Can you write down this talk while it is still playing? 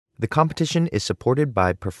The competition is supported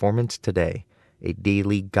by Performance Today, a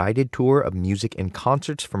daily guided tour of music and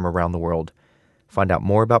concerts from around the world. Find out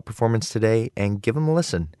more about Performance Today and give them a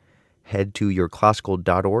listen. Head to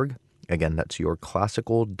yourclassical.org. Again, that's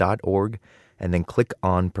yourclassical.org, and then click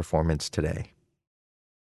on Performance Today.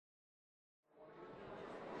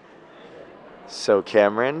 So,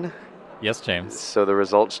 Cameron? Yes, James. So the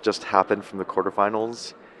results just happened from the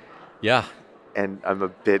quarterfinals. Yeah. And I'm a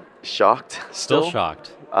bit shocked Still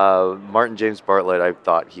shocked. Martin James Bartlett, I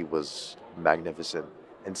thought he was magnificent.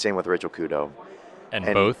 And same with Rachel Kudo. And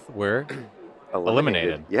both were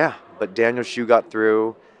eliminated. Yeah, but Daniel Shu got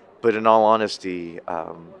through. But in all honesty,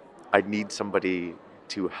 I need somebody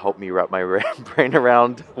to help me wrap my brain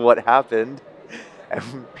around what happened.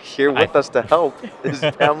 And here with us to help is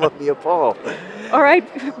Pamela Mia-Paul. All right,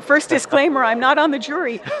 first disclaimer, I'm not on the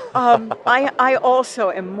jury. I also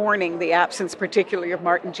am mourning the absence, particularly of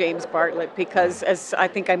Martin James Bartlett, because as I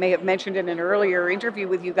think I may have mentioned in an earlier interview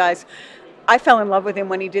with you guys, I fell in love with him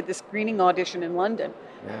when he did the screening audition in London.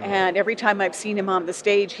 Yeah. And every time I've seen him on the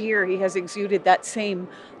stage here, he has exuded that same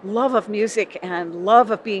love of music and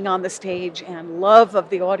love of being on the stage and love of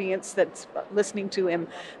the audience that's listening to him.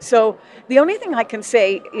 So the only thing I can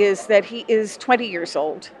say is that he is 20 years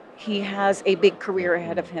old. He has a big career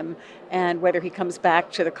ahead of him, and whether he comes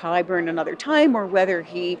back to the Clyburn another time or whether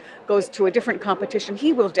he goes to a different competition,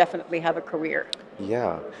 he will definitely have a career.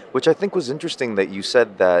 Yeah, which I think was interesting that you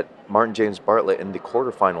said that Martin James Bartlett in the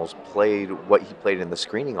quarterfinals played what he played in the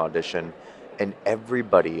screening audition, and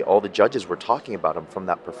everybody, all the judges were talking about him from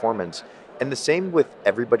that performance. And the same with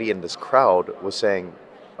everybody in this crowd was saying,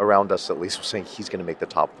 around us at least, was saying he's going to make the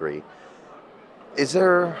top three. Is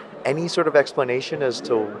there any sort of explanation as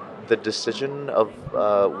to the decision of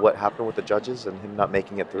what happened with the judges and him not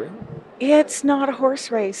making it through? It's not a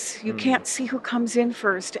horse race. You can't see who comes in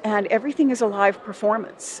first, and everything is a live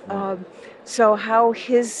performance. So how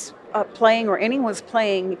his playing or anyone's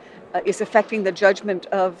playing is affecting the judgment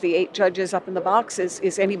of the 8 judges up in the boxes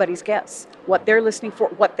is anybody's guess. What they're listening for,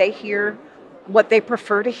 what they hear, what they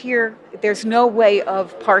prefer to hear, there's no way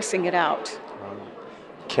of parsing it out.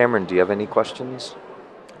 Cameron, do you have any questions?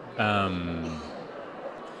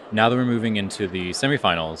 Now that we're moving into the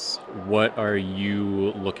semifinals, what are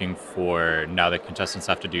you looking for now that contestants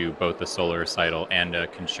have to do both a solo recital and a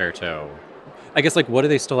concerto? I guess, what do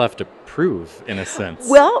they still have to prove, in a sense?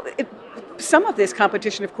 Well, some of this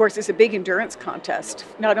competition, of course, is a big endurance contest.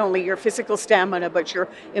 Not only your physical stamina, but your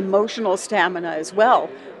emotional stamina as well.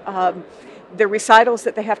 The recitals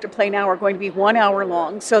that they have to play now are going to be 1 hour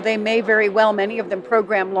long, so they may very well, many of them,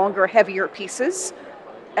 program longer, heavier pieces.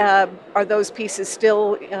 Are those pieces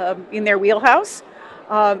still in their wheelhouse?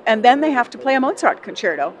 And then they have to play a Mozart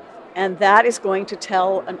concerto, and that is going to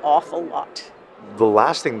tell an awful lot. The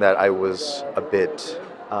last thing that I was a bit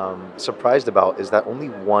surprised about is that only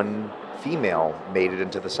one female made it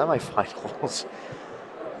into the semifinals,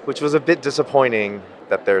 which was a bit disappointing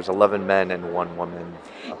that there's 11 men and 1 woman.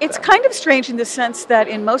 It's kind of strange in the sense that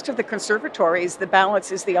in most of the conservatories, the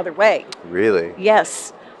balance is the other way. Really?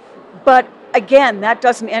 Yes. But again, that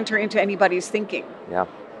doesn't enter into anybody's thinking. Yeah,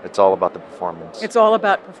 it's all about the performance. It's all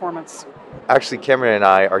about performance. Actually, Cameron and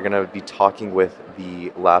I are going to be talking with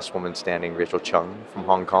the last woman standing, Rachel Chung from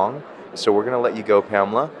Hong Kong. So we're going to let you go,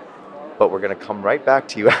 Pamela, but we're going to come right back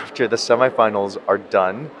to you after the semifinals are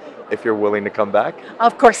done, if you're willing to come back.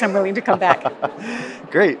 Of course I'm willing to come back.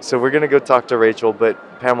 Great. So we're going to go talk to Rachel,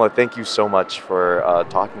 but Pamela, thank you so much for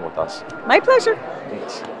talking with us. My pleasure.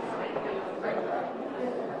 Thanks.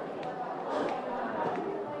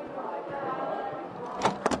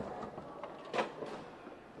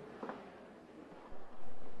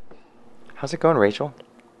 How's it going, Rachel?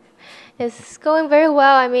 It's going very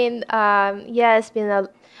well. I mean, it's been a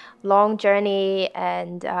long journey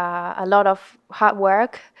and a lot of hard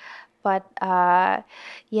work. But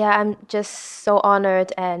I'm just so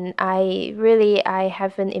honored, and I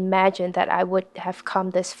haven't imagined that I would have come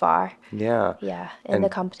this far. Yeah. Yeah, in the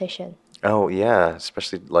competition. Oh, yeah,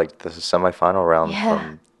 especially the semifinal round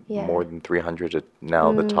from more than 300 to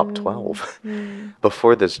now the top 12.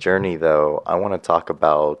 Before this journey, though, I want to talk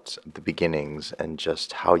about the beginnings and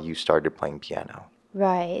just how you started playing piano.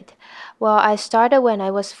 Right. Well, I started when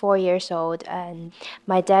I was 4 years old, and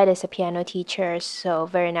my dad is a piano teacher, so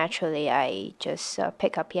very naturally I just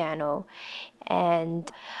pick up piano. And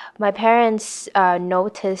my parents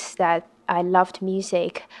noticed that I loved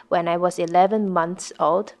music when I was 11 months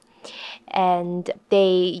old, and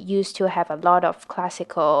they used to have a lot of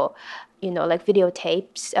classical,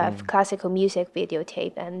 videotapes, classical music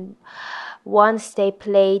videotape. And Once they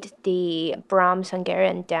played the Brahms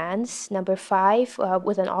Hungarian Dance number 5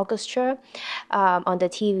 with an orchestra on the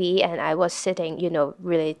TV, and I was sitting,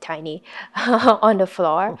 really tiny on the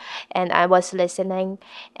floor, and I was listening.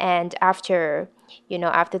 And after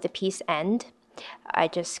the piece end, I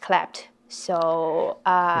just clapped. So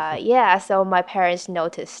yeah, so my parents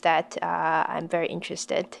noticed that I'm very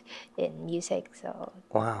interested in music, so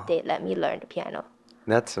Wow, they let me learn the piano.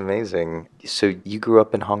 that's amazing. So you grew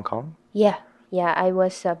up in Hong Kong? Yeah, yeah, I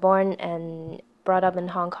was born and brought up in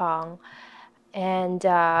Hong Kong, and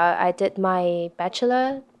I did my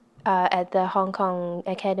bachelor at the Hong Kong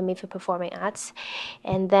Academy for Performing Arts,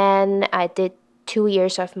 and then I did 2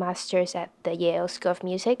 years of masters at the Yale School of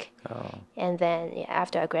Music, Oh. and then yeah,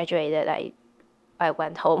 after I graduated, I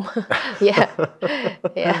went home. Yeah,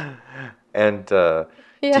 yeah, And do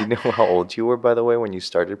you yeah. know how old you were, by the way, when you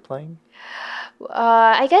started playing?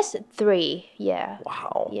 I guess 3. Yeah,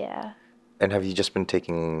 Wow. yeah. And have you just been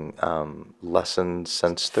taking lessons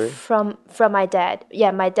since 3? From my dad.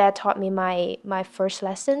 Yeah, my dad taught me my first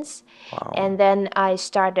lessons, Wow. and then I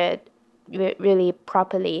started really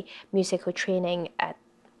properly musical training at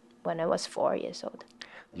when I was 4 years old.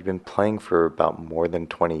 You've been playing for about more than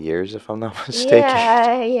 20 years, if I'm not mistaken.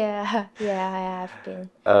 Yeah, yeah, yeah. I have been.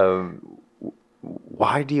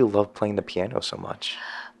 Why do you love playing the piano so much?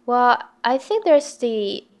 Well, I think there's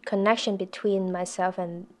the connection between myself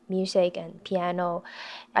and music and piano.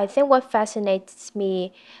 I think what fascinates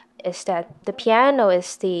me is that the piano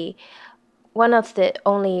is the one of the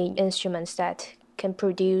only instruments that can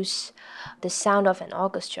produce the sound of an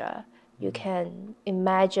orchestra. You can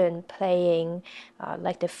imagine playing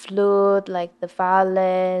like the flute, like the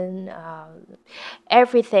violin,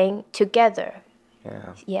 everything together.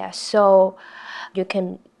 Yeah. Yeah, so you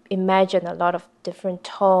can imagine a lot of different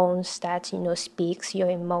tones that speaks your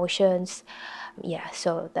emotions. Yeah,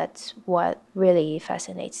 so that's what really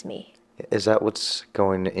fascinates me. Is that what's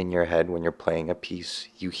going in your head when you're playing a piece?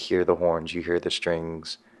 You hear the horns, you hear the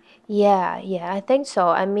strings. Yeah, yeah, I think so.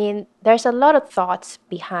 I mean, there's a lot of thoughts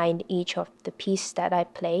behind each of the piece that I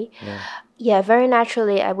play. Yeah. Yeah, very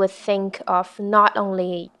naturally, I would think of not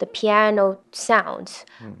only the piano sounds,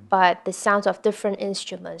 but the sounds of different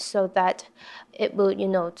instruments so that it will,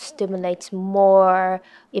 stimulate more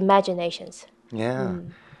imaginations. Yeah.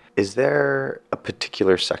 Is there a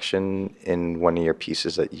particular section in one of your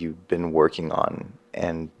pieces that you've been working on?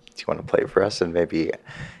 And do you want to play for us and maybe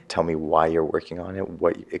tell me why you're working on it,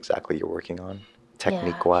 what exactly you're working on, Yeah.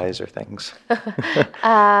 technique wise or things?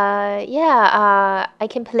 Yeah, I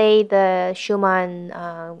can play the Schumann,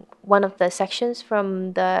 one of the sections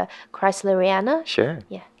from the Chrysleriana. Sure.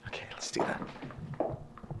 Yeah. Okay, let's do that.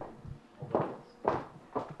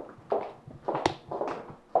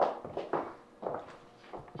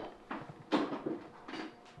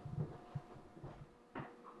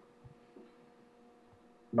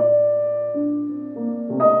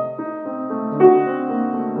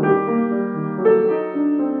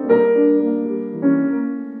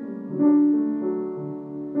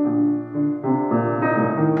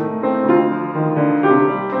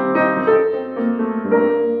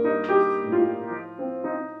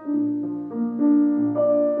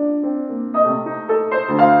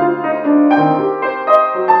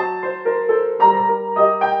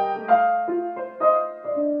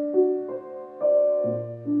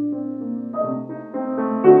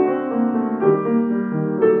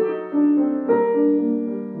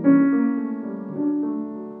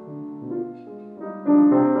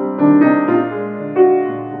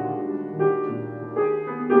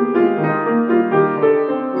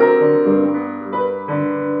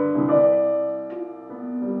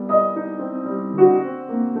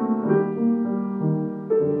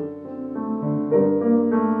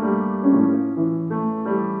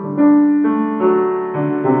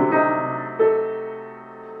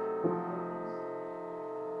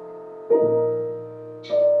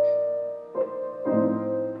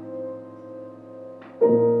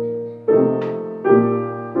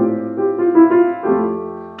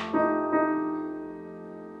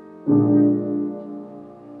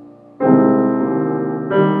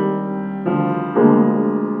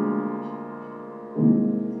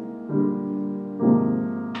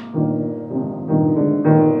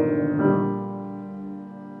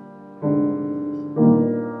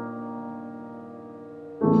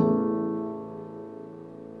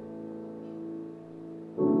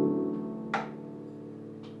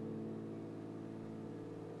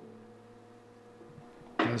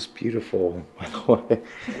 That was beautiful, by the way.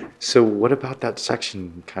 So, what about that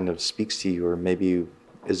section kind of speaks to you, or maybe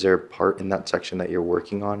is there a part in that section that you're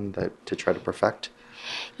working on that to try to perfect?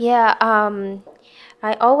 Yeah,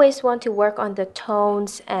 I always want to work on the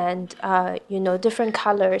tones and different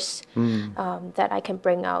colors that I can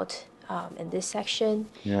bring out in this section.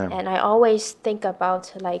 Yeah. And I always think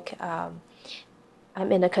about like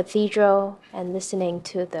I'm in a cathedral and listening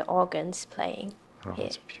to the organs playing. Oh, Yeah.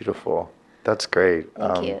 that's beautiful. That's great.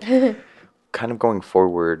 Thank you. Kind of going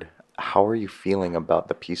forward, how are you feeling about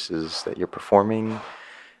the pieces that you're performing,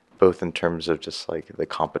 both in terms of just like the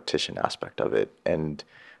competition aspect of it, and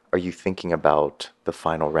are you thinking about the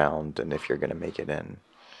final round and if you're going to make it in?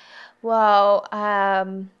 Well,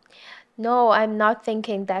 no, I'm not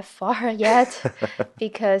thinking that far yet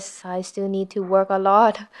because I still need to work a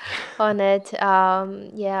lot on it.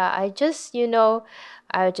 Yeah, I just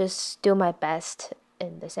do my best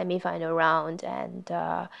in the semifinal round, and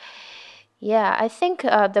yeah, I think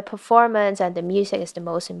the performance and the music is the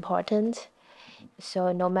most important.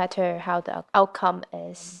 So no matter how the outcome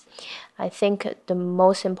is, I think the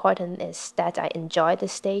most important is that I enjoy the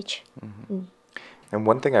stage. Mm. And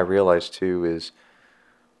one thing I realized too is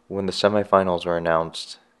when the semifinals were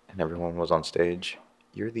announced and everyone was on stage,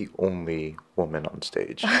 you're the only woman on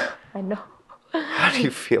stage. I know. How do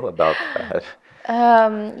you feel about that?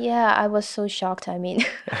 Yeah, I was so shocked. I mean,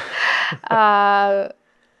 uh,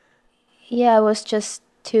 yeah, I was just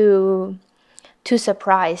too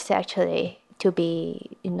surprised actually to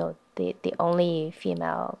be, the only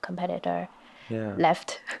female competitor Yeah.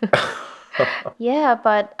 left. Yeah,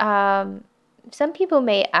 but some people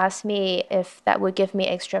may ask me if that would give me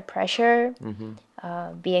extra pressure,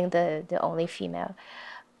 being the only female.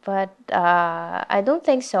 But I don't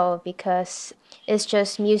think so because it's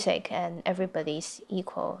just music and everybody's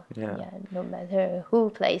equal. Yeah. Yeah, no matter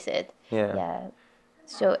who plays it. Yeah. Yeah.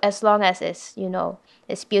 So as long as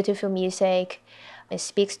it's beautiful music, it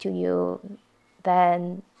speaks to you,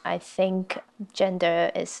 then I think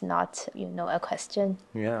gender is not, a question.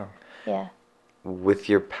 Yeah. Yeah. With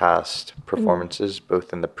your past performances,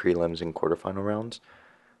 both in the prelims and quarterfinal rounds,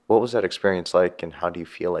 what was that experience like and how do you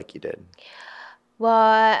feel like you did?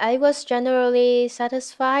 Well, I was generally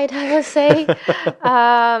satisfied, I would say.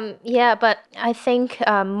 Yeah, but I think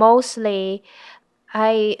mostly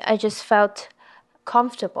I just felt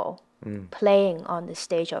comfortable playing on the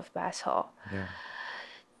stage of Bass Hall. Yeah.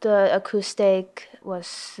 The acoustic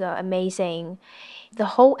was amazing. The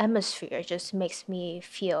whole atmosphere just makes me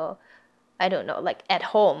feel, I don't know, like at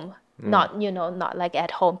home. Not like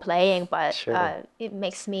at home playing, but Sure. it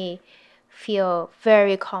makes me feel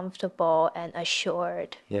very comfortable and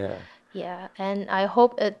assured. Yeah. Yeah, and I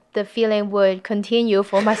hope the feeling would continue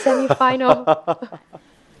for my semifinal.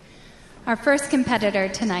 Our first competitor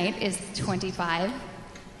tonight is 25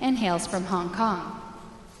 and hails from Hong Kong.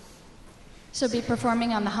 She'll be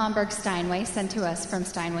performing on the Hamburg Steinway sent to us from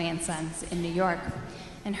Steinway & Sons in New York,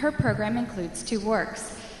 and her program includes 2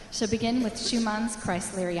 works. She'll begin with Schumann's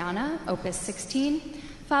Kreisleriana, Opus 16,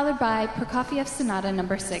 followed by Prokofiev's Sonata No.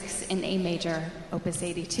 6 in A major, Opus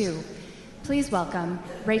 82. Please welcome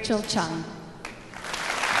Rachel Chung.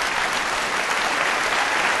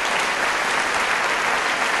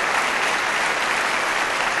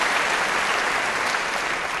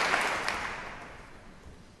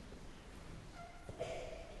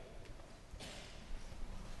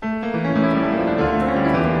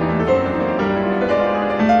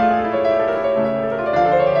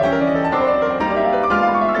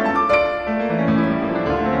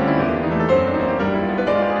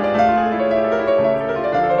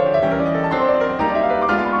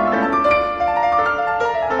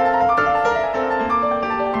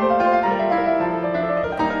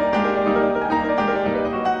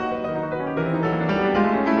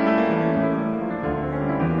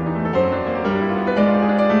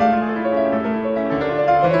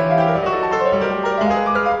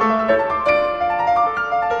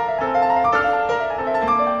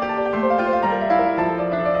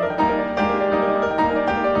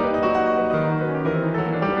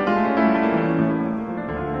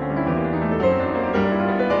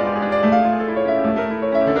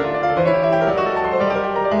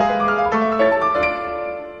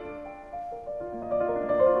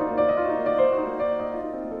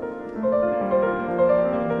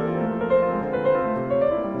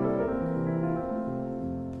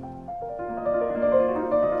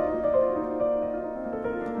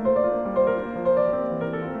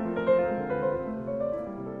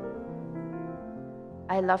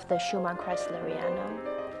 I love the Schumann Kreisleriana.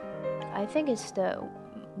 I think it's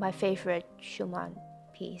my favorite Schumann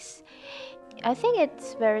piece. I think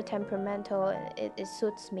it's very temperamental. It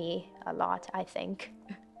suits me a lot, I think.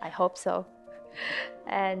 I hope so.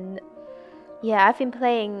 And yeah, I've been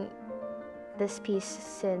playing this piece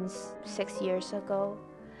since 6 years ago.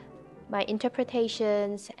 my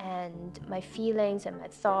interpretations and my feelings and my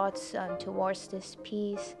thoughts towards this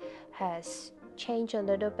piece has changed a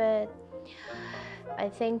little bit. I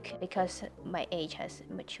think because my age has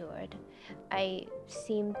matured, I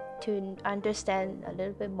seem to understand a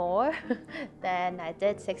little bit more than I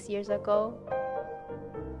did 6 years ago.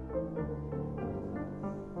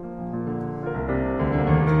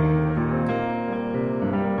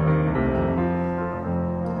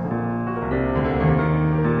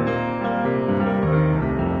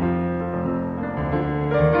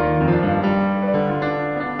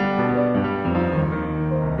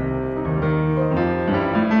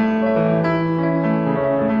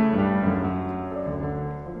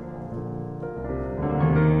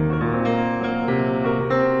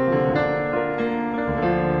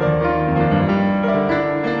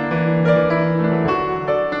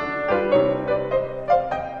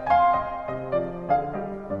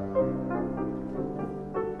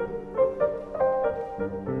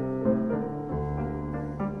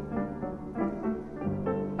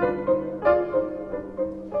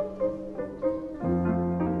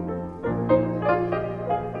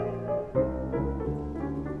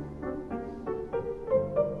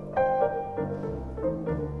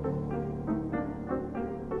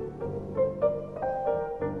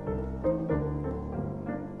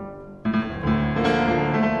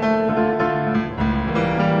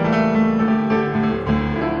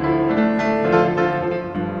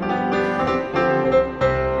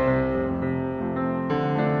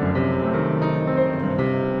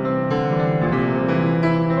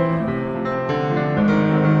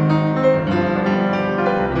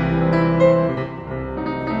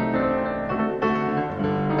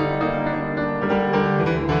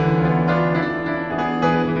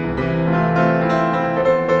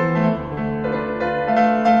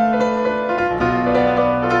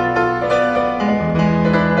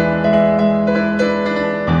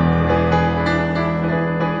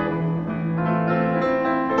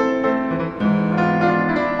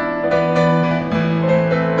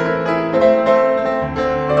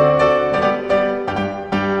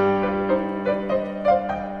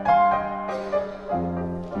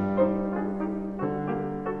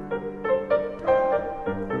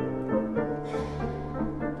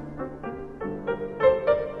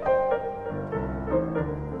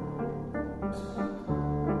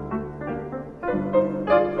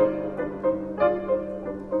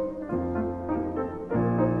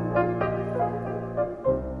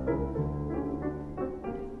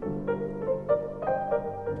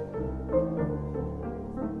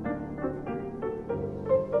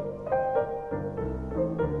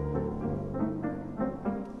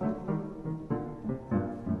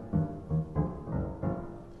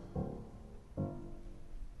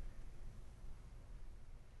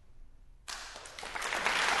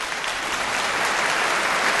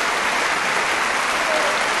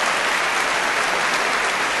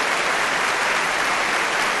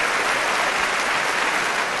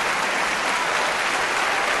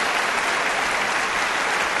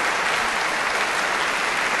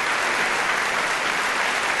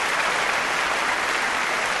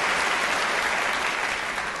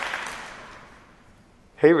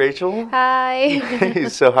 Hey, Rachel. Hi. Hey,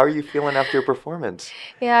 so how are you feeling after your performance?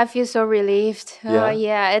 Yeah, I feel so relieved. Yeah?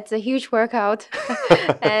 Yeah, it's a huge workout.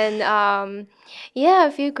 And yeah,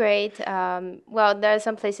 I feel great. Well, there are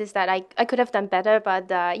some places that I could have done better,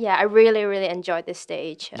 but yeah, I really, really enjoyed this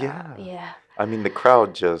stage. Yeah. Yeah. I mean, the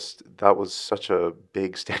crowd that was such a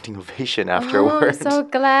big standing ovation Oh, I'm afterwards. so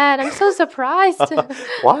glad. I'm so surprised.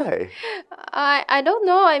 Why? I don't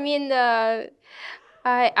know. I mean,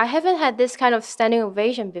 I haven't had this kind of standing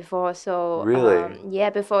ovation before, so Really? yeah,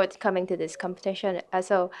 before it's coming to this competition.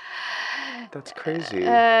 That's crazy.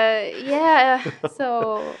 Yeah,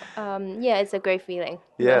 so yeah, it's a great feeling.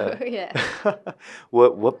 Yeah. Yeah.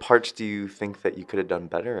 What parts do you think that you could have done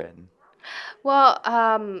better in? Well,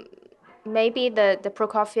 maybe the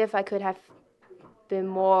Prokofiev I could have been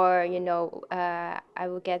more, I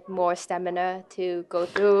would get more stamina to go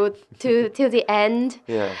through to the end.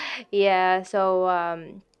 Yeah. Yeah, so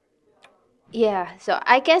yeah, so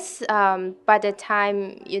I guess by the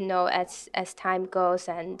time, as time goes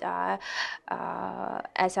and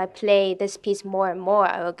as I play this piece more and more,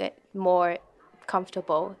 I will get more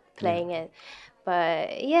comfortable Yeah. playing it.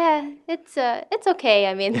 But yeah, it's okay.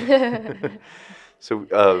 I mean, So,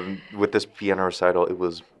 with this piano recital, it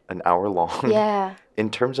was an hour long. yeah.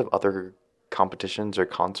 In terms of other competitions or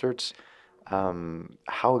concerts,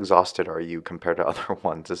 how exhausted are you compared to other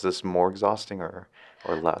ones? Is this more exhausting or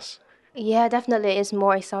less? Yeah, definitely it's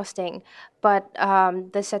more exhausting, but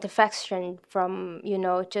the satisfaction from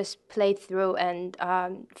just play through and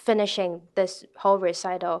finishing this whole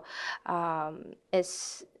recital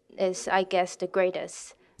is I guess the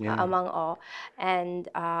greatest Yeah. among all, and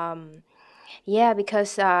yeah,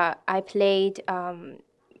 because I played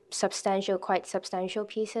quite substantial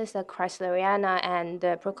pieces, the Kreisleriana and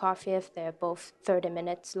the Prokofiev. They're both 30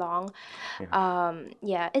 minutes long. Yeah.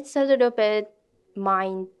 Yeah, it's a little bit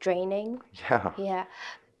mind draining. Yeah. Yeah,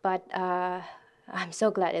 but I'm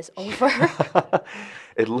so glad it's over.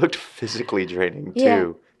 It looked physically draining Yeah,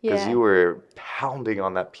 too, because yeah. you were pounding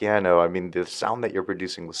on that piano. I mean, the sound that you're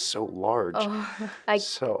producing was so large. Oh, I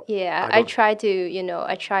So yeah, I don't,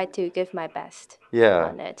 I try to give my best yeah,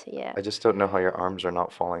 on it. Yeah. I just don't know how your arms are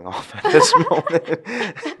not falling off at this moment.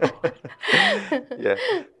 Yeah,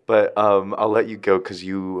 but I'll let you go because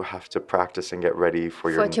you have to practice and get ready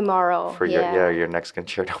for For tomorrow. Yeah. your next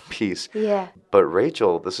concerto piece. Yeah. But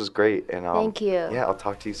Rachel, this is great, and Thank you. yeah, I'll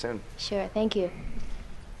talk to you soon. Sure. Thank you.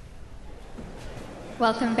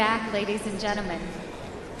 Welcome back, ladies and gentlemen.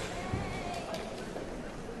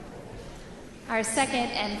 Our second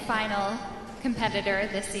and final competitor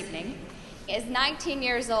this evening is 19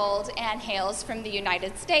 years old and hails from the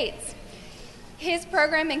United States. His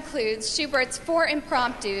program includes Schubert's four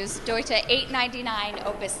impromptus, Deutsche 899,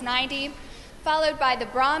 Opus 90, followed by the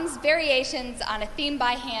Brahms Variations on a Theme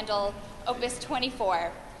by Handel, Opus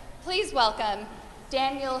 24. Please welcome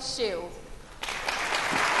Daniel Shu.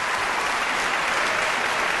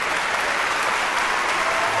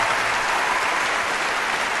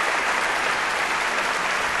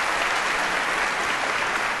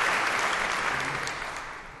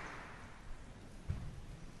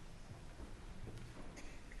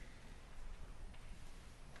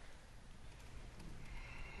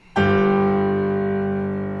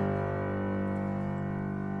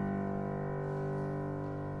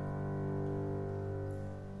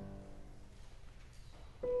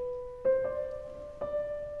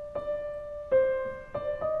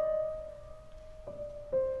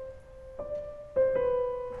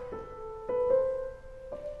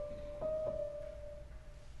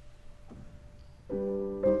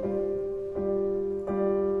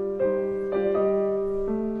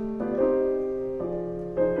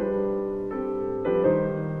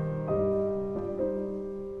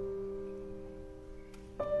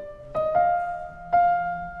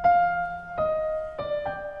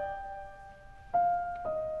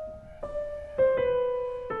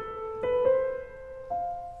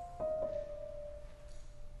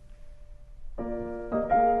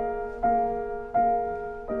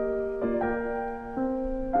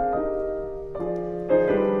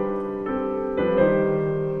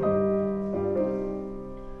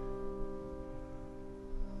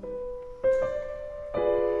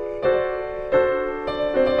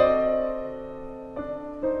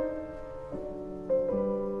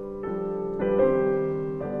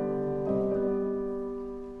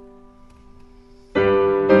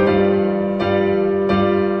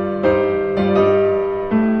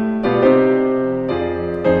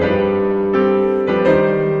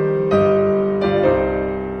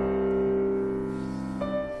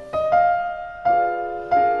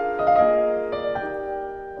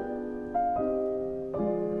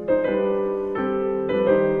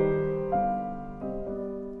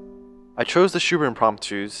 I chose the Schubert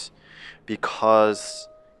impromptus because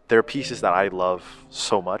they're pieces that I love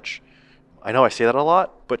so much. I know I say that a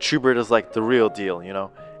lot, but Schubert is like the real deal, you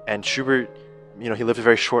know? And Schubert, you know, he lived a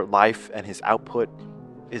very short life and his output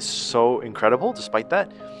is so incredible despite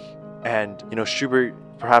that. And, you know, Schubert,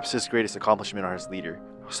 perhaps his greatest accomplishment are his lieder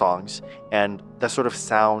songs. And that sort of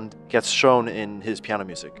sound gets shown in his piano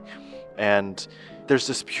music. And there's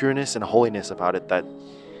this pureness and holiness about it that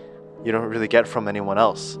you don't really get from anyone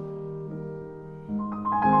else.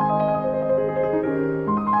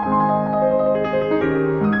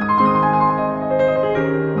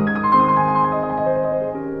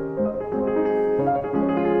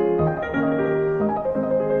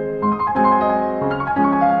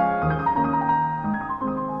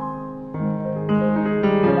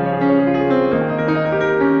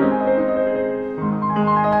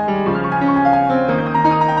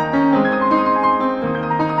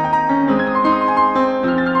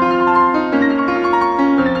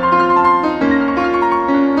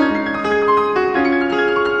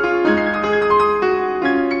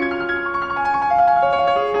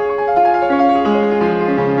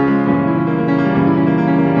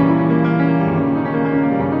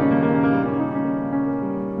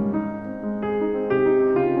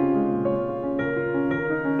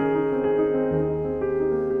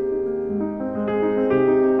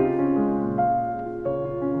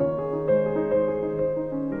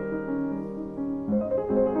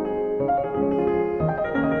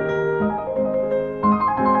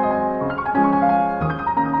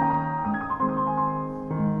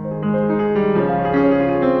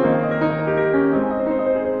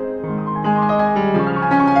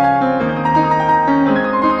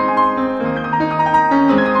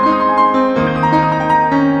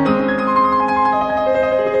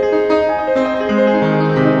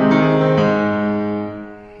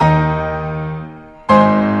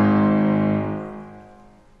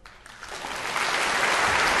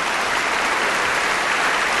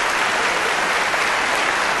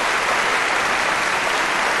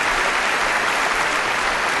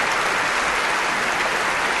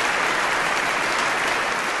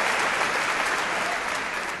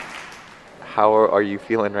 How are you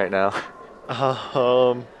feeling right now?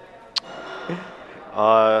 Um,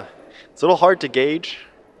 it's a little hard to gauge,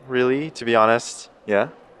 really, to be honest. Yeah?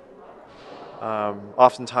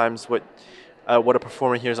 Oftentimes, what a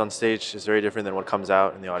performer hears on stage is very different than what comes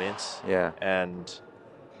out in the audience. Yeah. And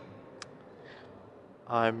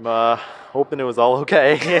I'm hoping it was all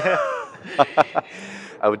okay.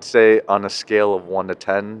 I would say on a scale of 1 to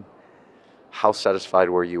 10, how satisfied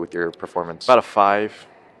were you with your performance? About a 5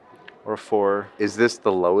 or a 4. Is this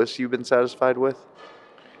the lowest you've been satisfied with?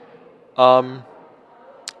 Um,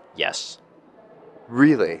 yes,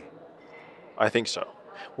 Really? I think so.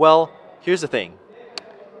 Well, here's the thing.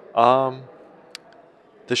 Um,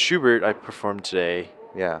 the Schubert I performed today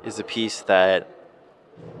Yeah. is a piece that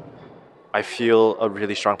I feel a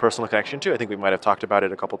really strong personal connection to. I think we might have talked about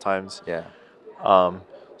it a couple times. Yeah.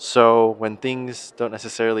 So when things don't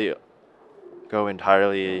necessarily go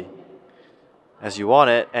entirely as you want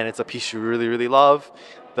it, and it's a piece you really, really love,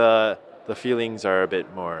 the feelings are a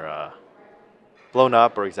bit more blown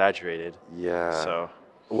up or exaggerated. Yeah. So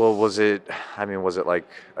Well, was it like,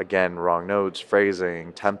 again, wrong notes,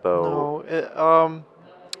 phrasing, tempo? no,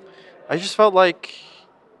 I just felt like,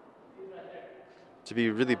 to be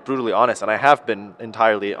really brutally honest, and I have been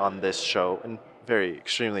entirely on this show, and very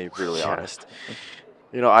extremely brutally Yeah. honest.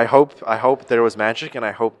 I hope there was magic, and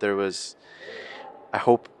I hope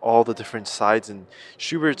all the different sides. And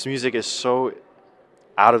Schubert's music is so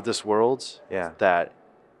out of this world Yeah. that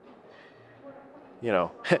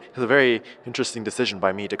it's a very interesting decision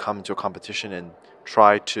by me to come to a competition and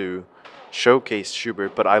try to showcase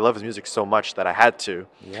Schubert. But I love his music so much that I had to.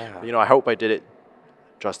 Yeah. I hope I did it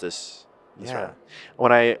justice. That's Yeah. right.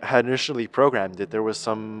 When I had initially programmed it, there was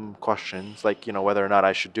some questions like whether or not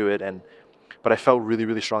I should do it, but I felt really,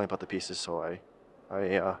 really strongly about the pieces, so I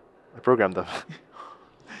programmed them.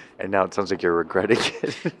 And now it sounds like you're regretting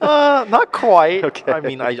it. Not quite. Okay. I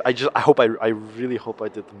mean, I really hope I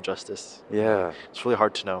did them justice. Yeah. It's really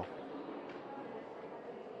hard to know.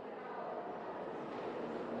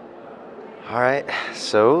 All right.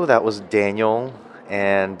 So that was Daniel,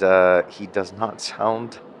 and he does not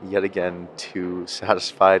sound yet again too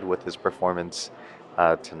satisfied with his performance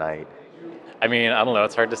tonight. I mean, I don't know.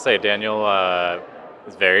 It's hard to say. Daniel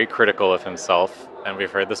is very critical of himself, and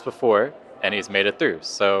we've heard this before, and he's made it through.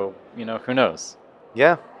 So, who knows?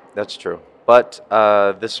 Yeah, that's true. But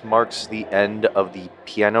this marks the end of the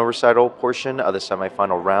piano recital portion of the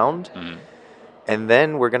semifinal round. Mhm. And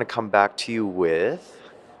then we're going to come back to you with...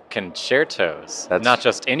 Concertos. That's- Not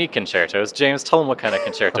just any concertos. James, tell them what kind of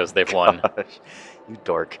concertos they've won. Gosh, you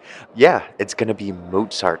dork. Yeah, it's going to be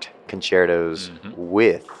Mozart concertos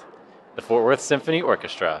with... The Fort Worth Symphony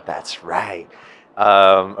Orchestra. That's right.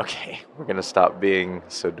 Okay, we're going to stop being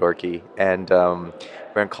so dorky. And we're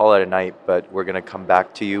going to call it a night, but we're going to come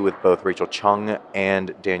back to you with both Rachel Chung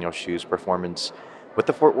and Daniel Shu's performance with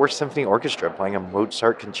the Fort Worth Symphony Orchestra playing a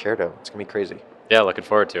Mozart concerto. It's going to be crazy. Yeah, looking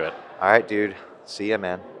forward to it. All right, dude. See ya,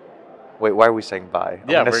 man. Wait, why are we saying bye?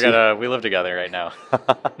 Yeah, we live together right now.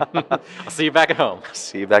 I'll see you back at home.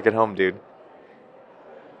 See you back at home, dude.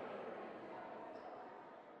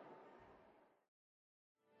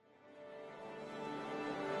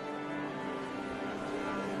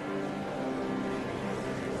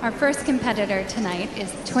 Our first competitor tonight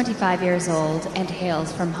is 25 years old and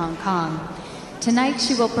hails from Hong Kong. Tonight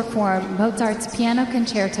she will perform Mozart's Piano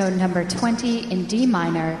Concerto Number 20 in D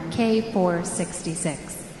minor,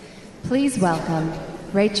 K466. Please welcome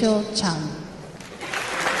Rachel Chung.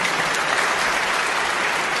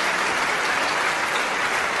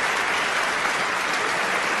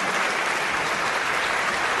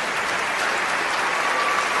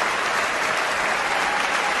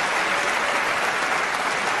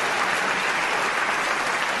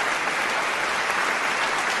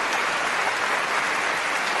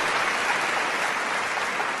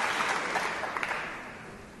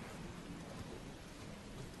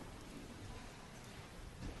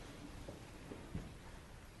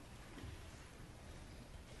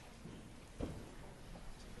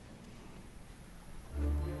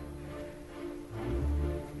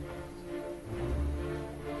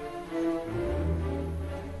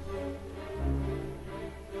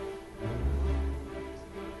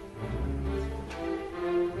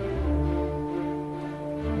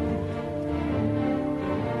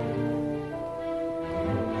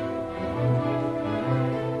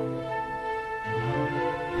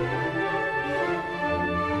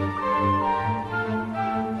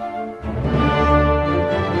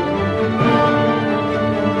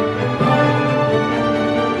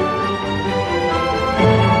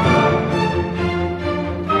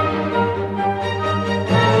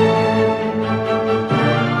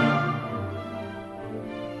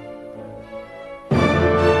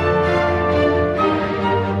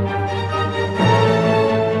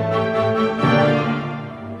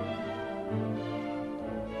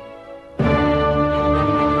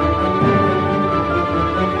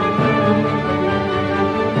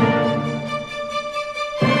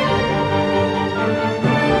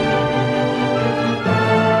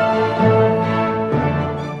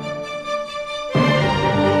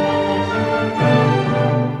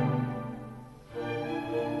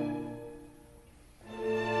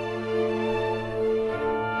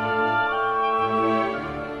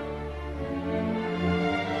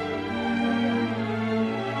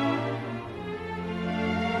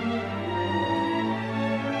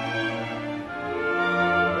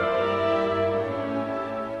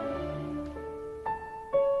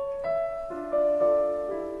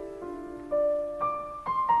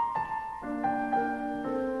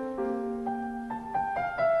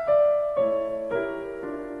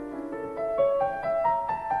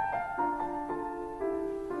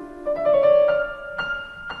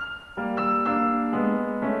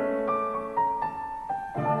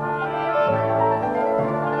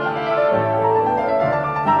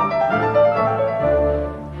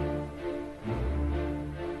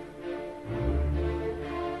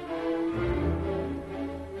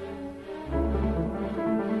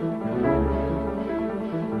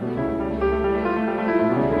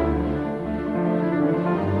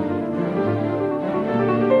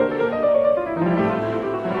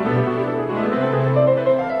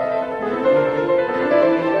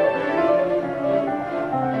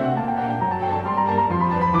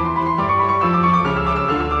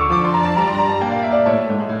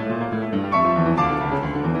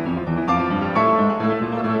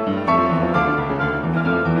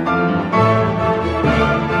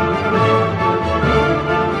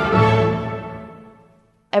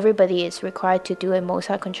 everybody is required to do a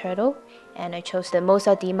Mozart concerto, and I chose the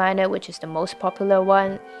Mozart D minor, which is the most popular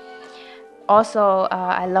one. Also,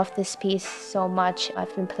 I love this piece so much.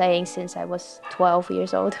 I've been playing since I was 12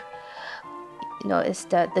 years old. It's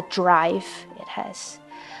the drive it has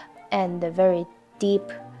and the very deep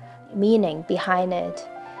meaning behind it.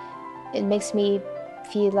 It makes me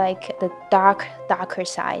feel like the darker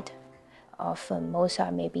side of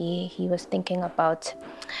Mozart. Maybe he was thinking about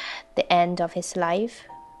the end of his life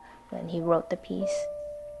when he wrote the piece.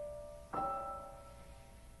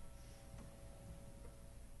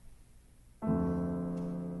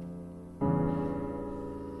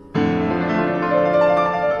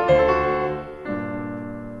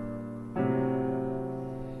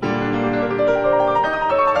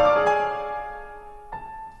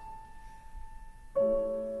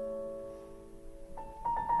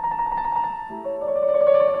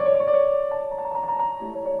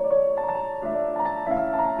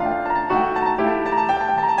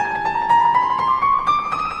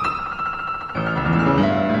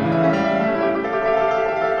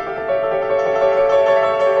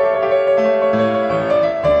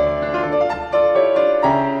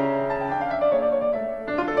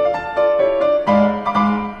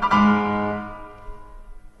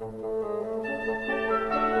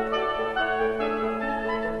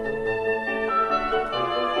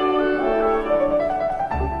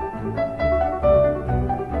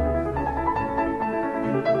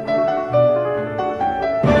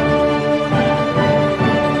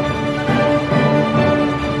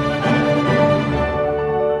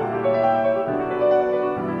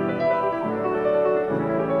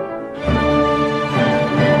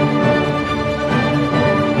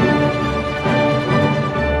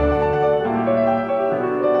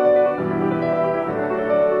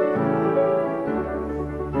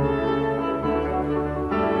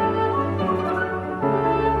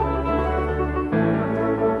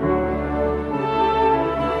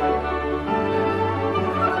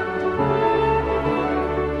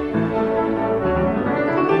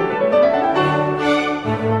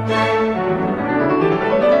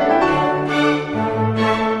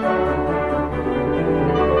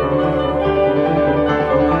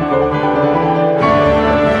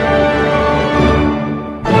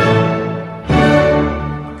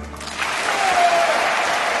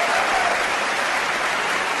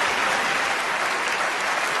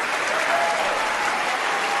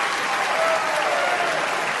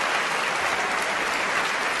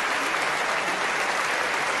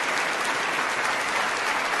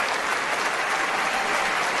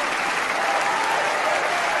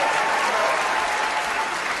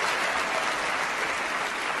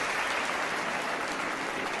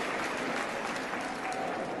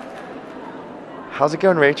 How's it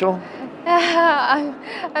going, Rachel?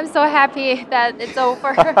 I'm so happy that it's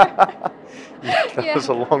over. That was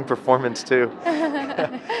a long performance too.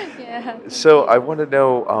 Yeah. So I want to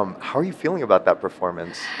know, how are you feeling about that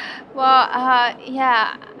performance? Well,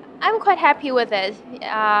 yeah, I'm quite happy with it.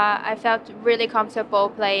 I felt really comfortable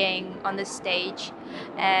playing on the stage,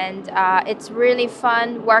 and it's really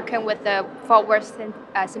fun working with the Fort Worth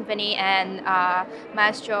Symphony and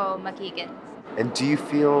Maestro McKeegan. And do you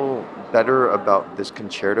feel better about this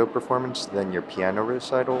concerto performance than your piano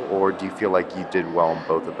recital, or do you feel like you did well in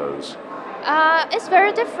both of those? It's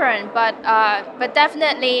very different, but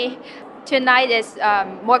definitely tonight is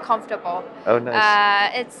more comfortable. Oh,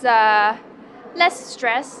 nice. It's less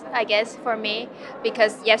stress, I guess, for me,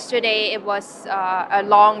 because yesterday it was a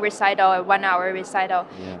long recital, a 1 hour recital,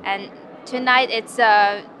 Yeah. and tonight it's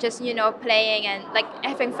just playing and like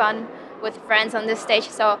having fun with friends on the stage.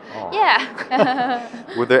 So Oh. yeah.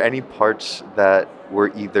 Were there any parts that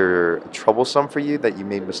were either troublesome for you, that you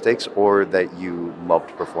made mistakes, or that you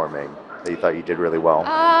loved performing, that you thought you did really well?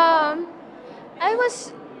 I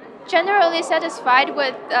was generally satisfied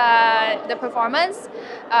with the performance.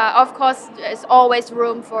 Of course, there's always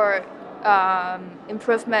room for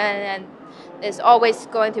improvement, and there's always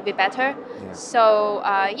going to be better. Yeah. So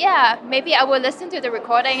yeah, maybe I will listen to the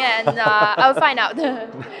recording and I'll find out.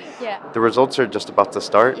 Yeah. The results are just about to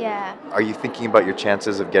start. Yeah. Are you thinking about your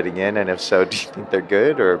chances of getting in, and if so, do you think they're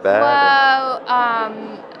good or bad? Well,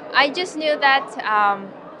 I just knew that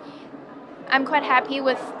I'm quite happy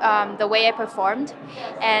with the way I performed,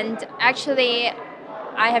 and actually,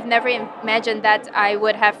 I have never imagined that I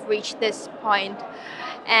would have reached this point.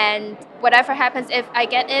 And whatever happens, if I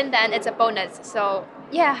get in, then it's a bonus. So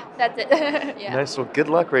yeah, that's it. Yeah. Nice. Well, good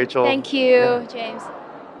luck, Rachel. Thank you, Yeah. James.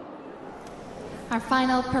 Our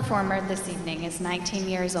final performer this evening is 19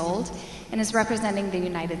 years old and is representing the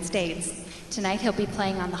United States. Tonight he'll be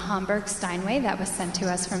playing on the Hamburg Steinway that was sent to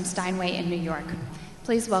us from Steinway in New York.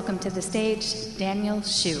 Please welcome to the stage Daniel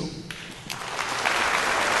Shu.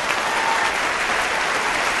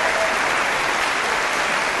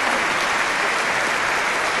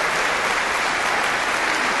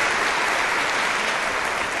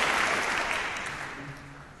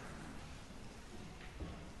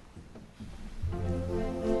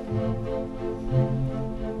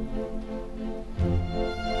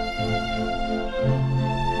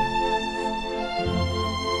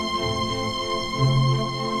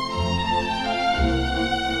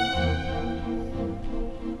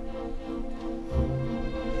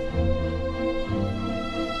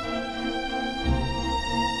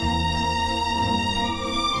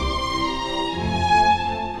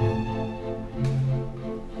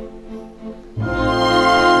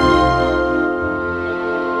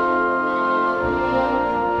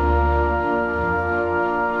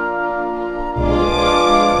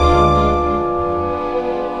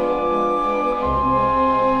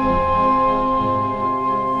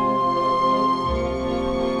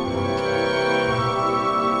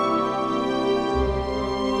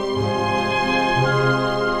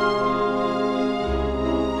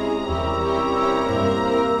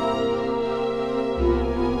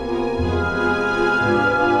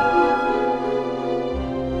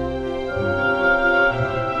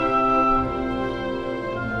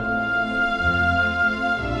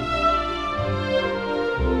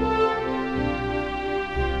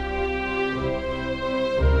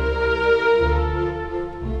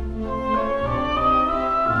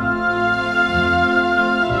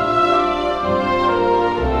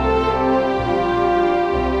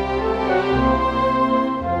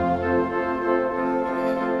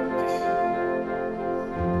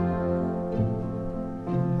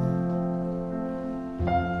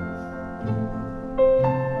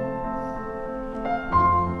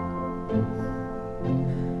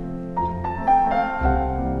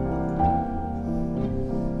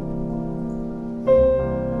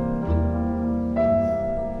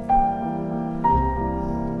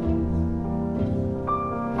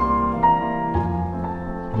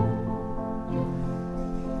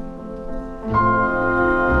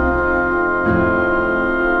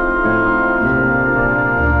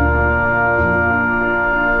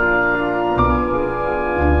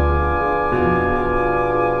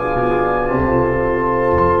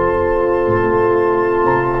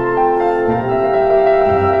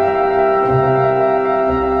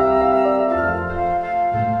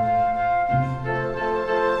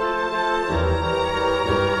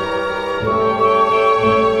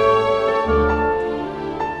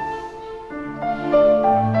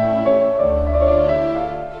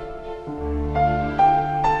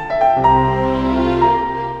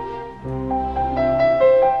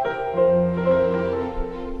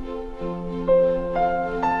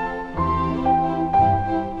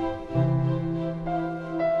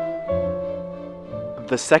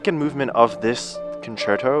 The second movement of this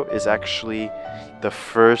concerto is actually the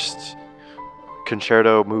first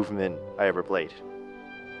concerto movement I ever played.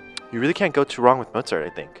 You really can't go too wrong with Mozart, I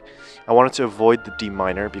think. I wanted to avoid the D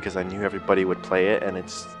minor because I knew everybody would play it and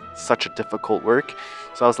it's such a difficult work.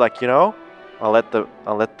 So I was like, I'll let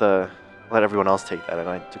everyone else take that, and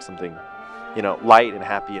I took something, light and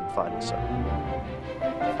happy and fun. So.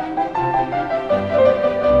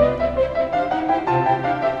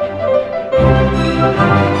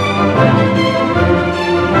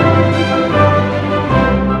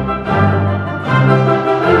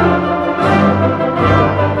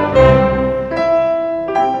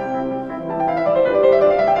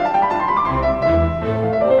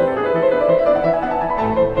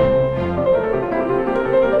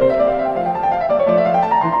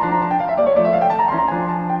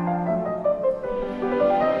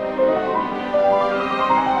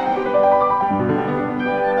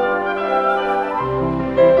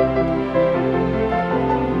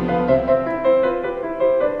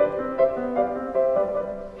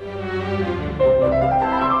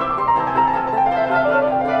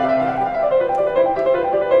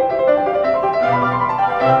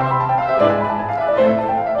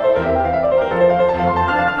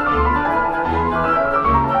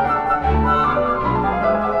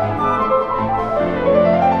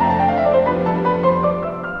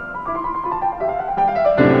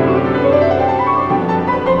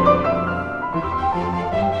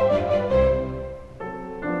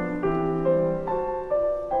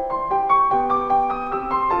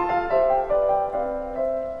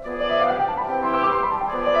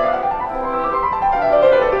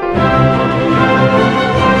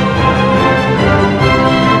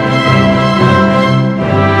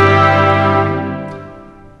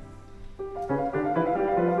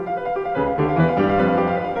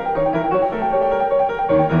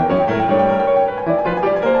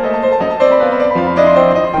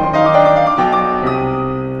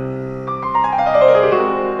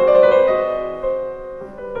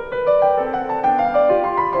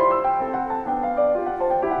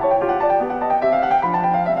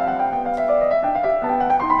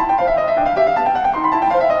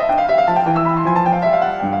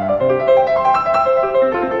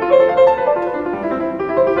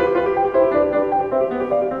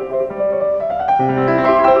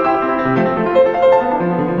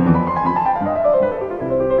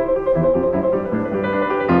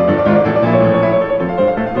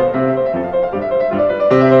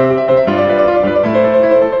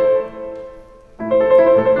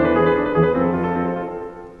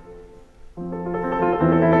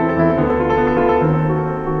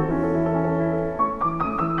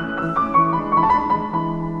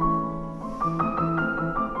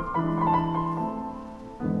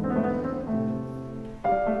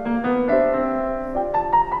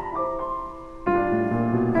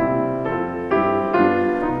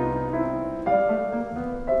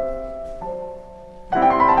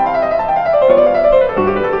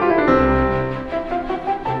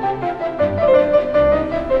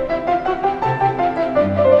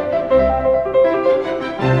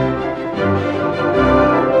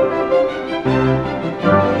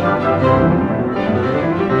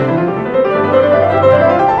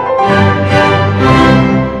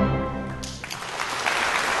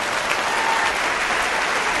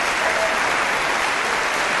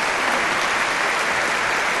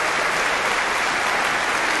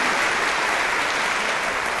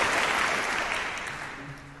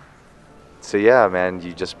 So yeah, man,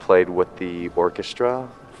 you just played with the orchestra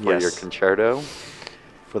for your Yes. concerto,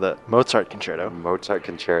 For the Mozart concerto. Mozart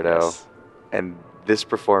concerto, Yes. and this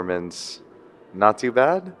performance, not too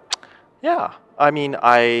bad. Yeah. I mean,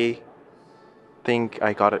 I think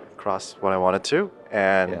I got it across what I wanted to,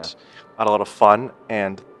 and Yeah. I had a lot of fun.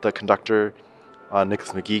 And the conductor,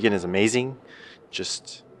 Nicholas McGeegan, is amazing.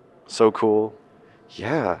 Just so cool.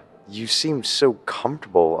 Yeah, you seemed so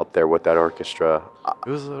comfortable up there with that orchestra. It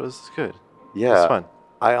was good. It was Yeah, fun.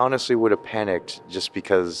 I honestly would have panicked just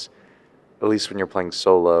because, at least when you're playing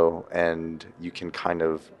solo and you can kind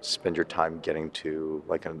of spend your time getting to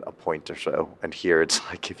like a point or so. And here it's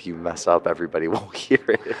like if you mess up, everybody will hear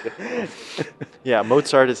it. Yeah,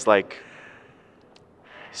 Mozart is like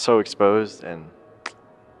so exposed, and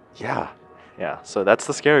Yeah, yeah, so that's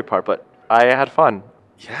the scary part. But I had fun.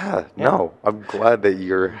 yeah, Yeah. no, I'm glad that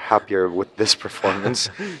you're happier with this performance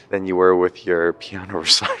than you were with your piano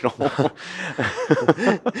recital.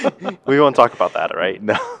 We won't talk about that, right?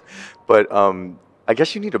 No, but I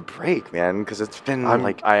guess you need a break, man, because it's been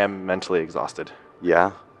like, I am mentally exhausted.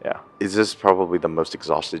 yeah. Yeah. Is this probably the most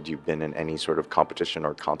exhausted you've been in any sort of competition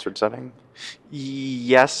or concert setting?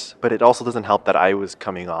 Yes, but it also doesn't help that I was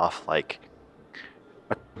coming off like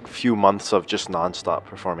a few months of just nonstop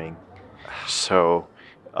performing. So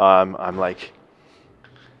I'm like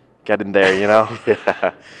getting there, you know?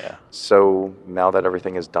 Yeah. Yeah. So now that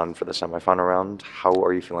everything is done for the semifinal round, how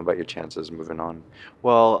are you feeling about your chances moving on?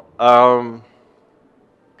 Well,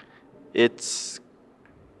 it's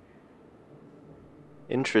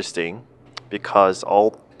interesting because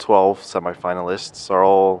all 12 semifinalists are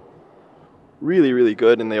all really, really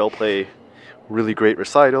good, and they all play really great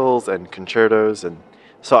recitals and concertos. And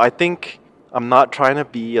so I think I'm not trying to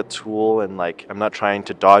be a tool, and like I'm not trying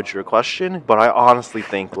to dodge your question, but I honestly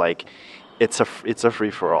think like it's a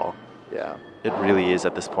free for all. Yeah. It really is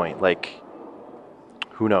at this point. Like,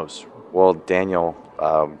 who knows? Well, Daniel,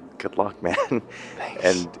 good luck, man. Thanks.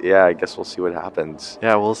 And yeah, I guess we'll see what happens.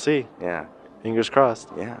 Yeah, we'll see. Yeah. Fingers crossed.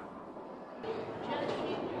 Yeah.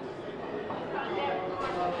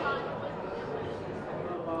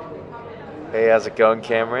 Hey, how's it going,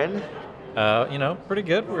 Cameron? Pretty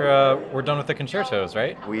good. We're done with the concertos,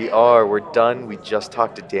 right? We're done. We just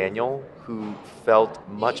talked to Daniel, who felt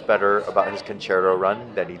much better about his concerto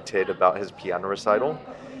run than he did about his piano recital.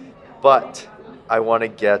 But I want to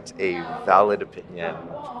get a valid opinion.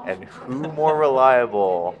 And who more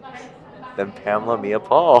reliable than Pamela Mia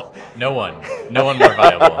Paul? No one more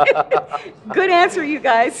viable. Good answer, you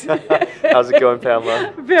guys. How's it going,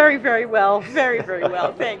 Pamela? Very, very well. Very, very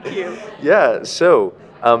well. Thank you. Yeah, so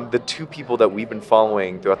the two people that we've been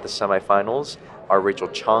following throughout the semifinals are Rachel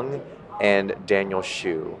Chung and Daniel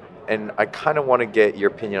Shu. And I kind of want to get your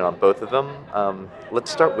opinion on both of them. Let's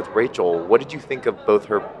start with Rachel. What did you think of both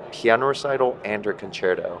her piano recital and her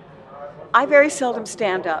concerto? I very seldom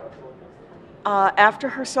stand up. After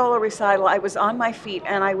her solo recital, I was on my feet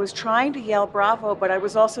and I was trying to yell bravo, but I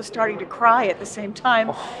was also starting to cry at the same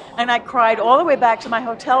time. And I cried all the way back to my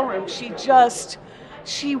hotel room.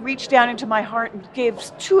 She reached down into my heart and gave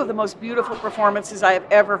two of the most beautiful performances I have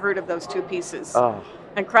ever heard of those two pieces. Oh,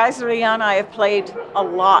 And Kreiseriana I have played a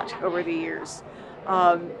lot over the years.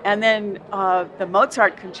 And then the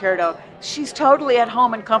Mozart concerto, she's totally at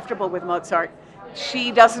home and comfortable with Mozart.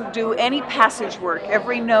 She doesn't do any passage work.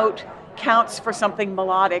 Every note counts for something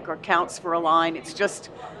melodic or counts for a line.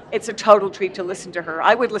 It's a total treat to listen to her.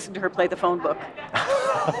 I would listen to her play the phone book.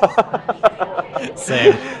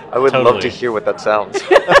 Same. I would love to Totally. hear what that sounds.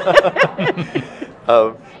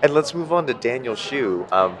 And let's move on to Daniel Shu,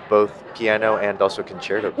 both piano and also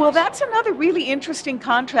concerto. Well, that's another really interesting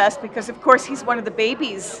contrast because, of course, he's one of the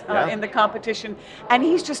babies in the competition, and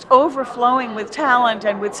he's just overflowing with talent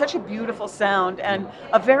and with such a beautiful sound and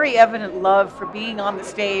a very evident love for being on the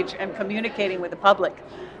stage and communicating with the public.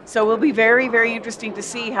 So it will be very, very interesting to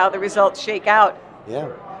see how the results shake out. Yeah.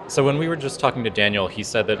 So when we were just talking to Daniel, he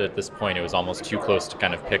said that at this point it was almost too close to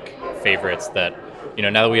kind of pick favorites, that,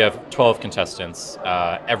 now that we have 12 contestants,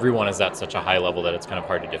 everyone is at such a high level that it's kind of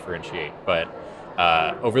hard to differentiate. But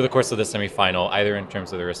over the course of the semifinal, either in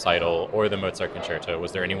terms of the recital or the Mozart concerto,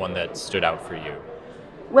 was there anyone that stood out for you?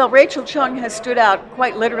 Well, Rachel Chung has stood out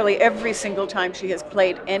quite literally every single time she has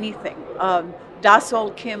played anything.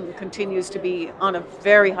 Dasol Kim continues to be on a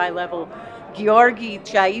very high level. Georgi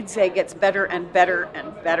Chaidze gets better and better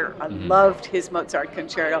and better. I loved his Mozart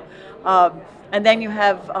concerto. And then you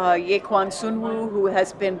have Yekwon Sunwoo, who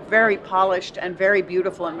has been very polished and very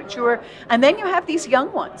beautiful and mature. And then you have these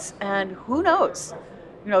young ones, and who knows?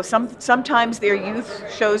 Sometimes their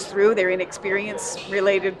youth shows through, their inexperience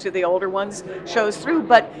related to the older ones shows through,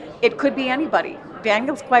 but it could be anybody.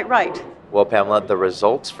 Daniel's quite right. Well, Pamela, the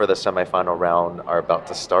results for the semifinal round are about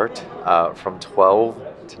to start, from 12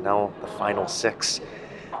 to now the final 6.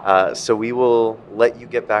 So we will let you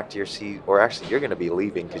get back to your seat, or actually you're going to be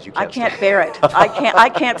leaving because you can't. I can't bear it. I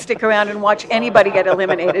can't stick around and watch anybody get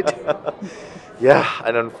eliminated. Yeah,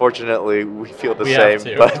 and unfortunately we feel the We same, have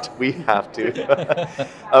to. but we have to.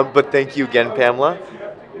 But thank you again, Pamela.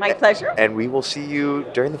 My pleasure. And we will see you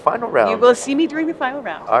during the final round. You will see me during the final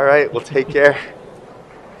round. All right, well, take care.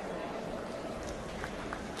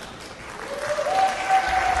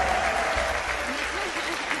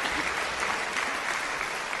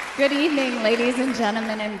 Good evening, ladies and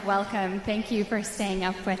gentlemen, and welcome. Thank you for staying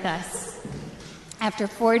up with us. After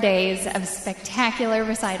 4 days of spectacular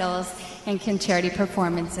recitals and concerti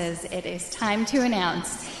performances, it is time to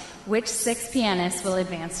announce which 6 pianists will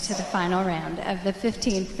advance to the final round of the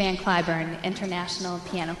 15th Van Cliburn International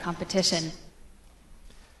Piano Competition.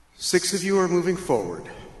 6 of you are moving forward.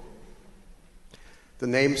 The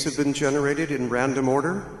names have been generated in random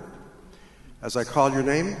order. As I call your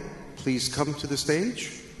name, please come to the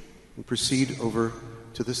stage and proceed over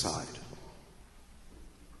to the side.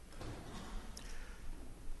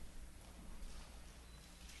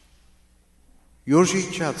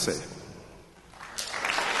 Yoji Chatse.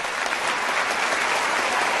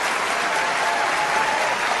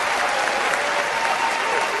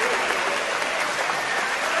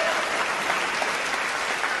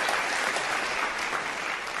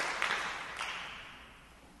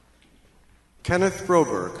 Kenneth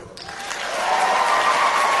Broberg.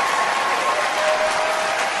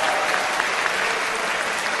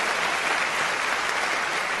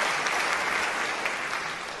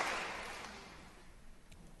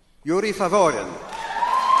 Yuri Favorin.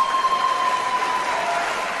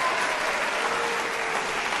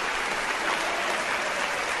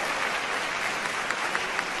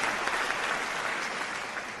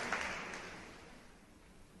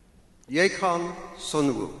 Yekwon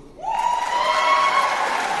Sunwoo.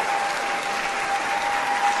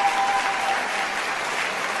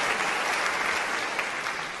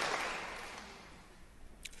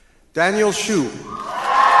 Daniel Shu.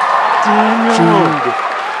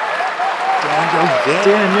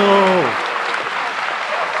 Daniel!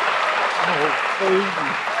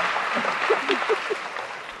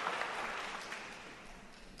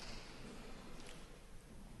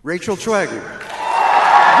 Rachel Schwager.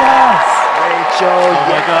 Yes! Rachel, oh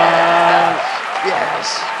my gosh! Yes!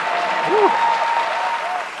 Woo.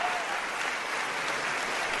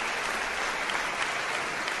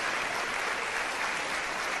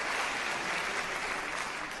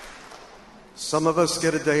 Some of us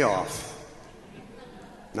get a day off.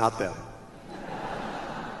 Not them.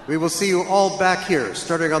 We will see you all back here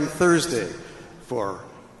starting on Thursday for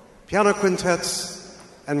piano quintets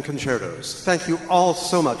and concertos. Thank you all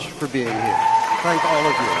so much for being here. Thank all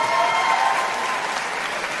of you.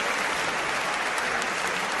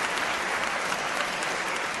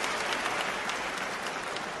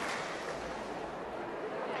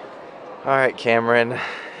 All right, Cameron.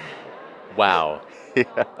 Wow.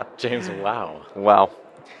 Yeah. James, wow. Wow.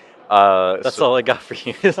 That's all I got for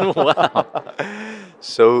you. Wow.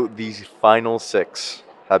 So these final 6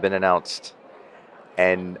 have been announced.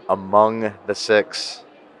 And among the 6,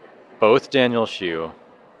 Both Daniel Shu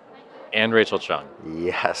and Rachel Chung.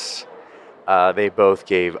 yes, they both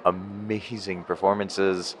gave amazing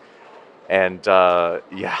performances. And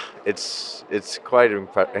yeah, it's quite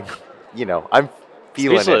impressive. I'm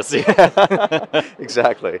feeling Speechless. it.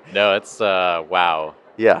 Exactly. No, it's wow.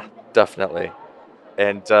 Yeah, definitely.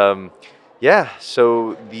 And yeah,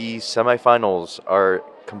 so the semifinals are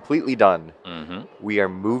completely done. Mm-hmm. We are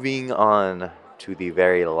moving on to the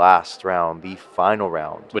very last round, the final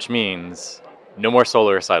round. Which means no more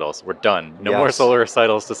solo recitals. We're done. No more Yes. solo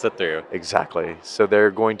recitals to sit through. Exactly. So they're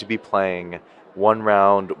going to be playing one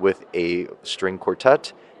round with a string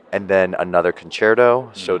quartet and then another concerto.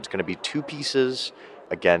 So it's going to be two pieces.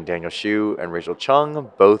 Again, Daniel Shu and Rachel Chung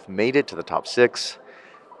both made it to the top 6.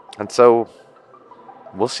 And so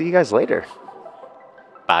we'll see you guys later.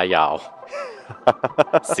 Bye, y'all.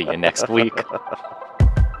 See you next week.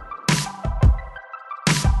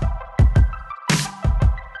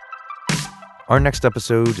 Our next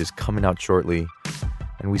episode is coming out shortly,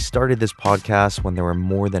 and we started this podcast when there were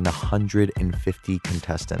more than 150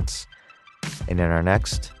 contestants. And in our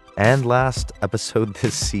next and last episode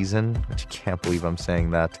this season, which I can't believe I'm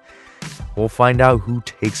saying that, we'll find out who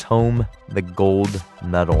takes home the gold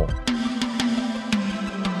medal.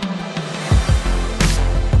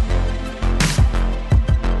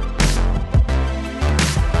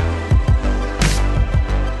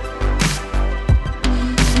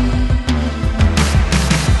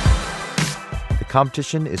 The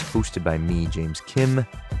competition is hosted by me, James Kim.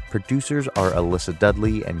 Producers are Alyssa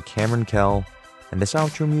Dudley and Cameron Kell, and this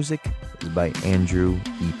outro music is by Andrew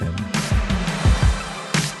E10.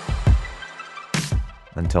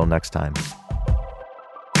 Until next time.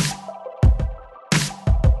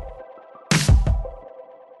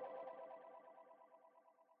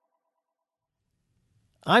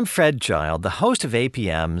 I'm Fred Child, the host of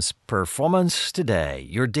APM's Performance Today,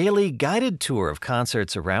 your daily guided tour of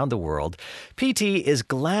concerts around the world. PT is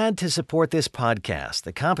glad to support this podcast,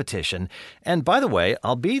 the competition, and by the way,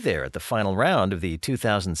 I'll be there at the final round of the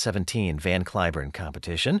 2017 Van Cliburn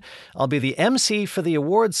competition. I'll be the MC for the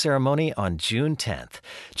awards ceremony on June 10th.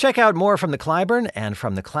 Check out more from the Cliburn and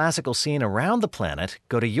from the classical scene around the planet.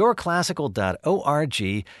 Go to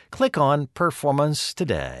yourclassical.org, click on Performance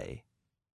Today.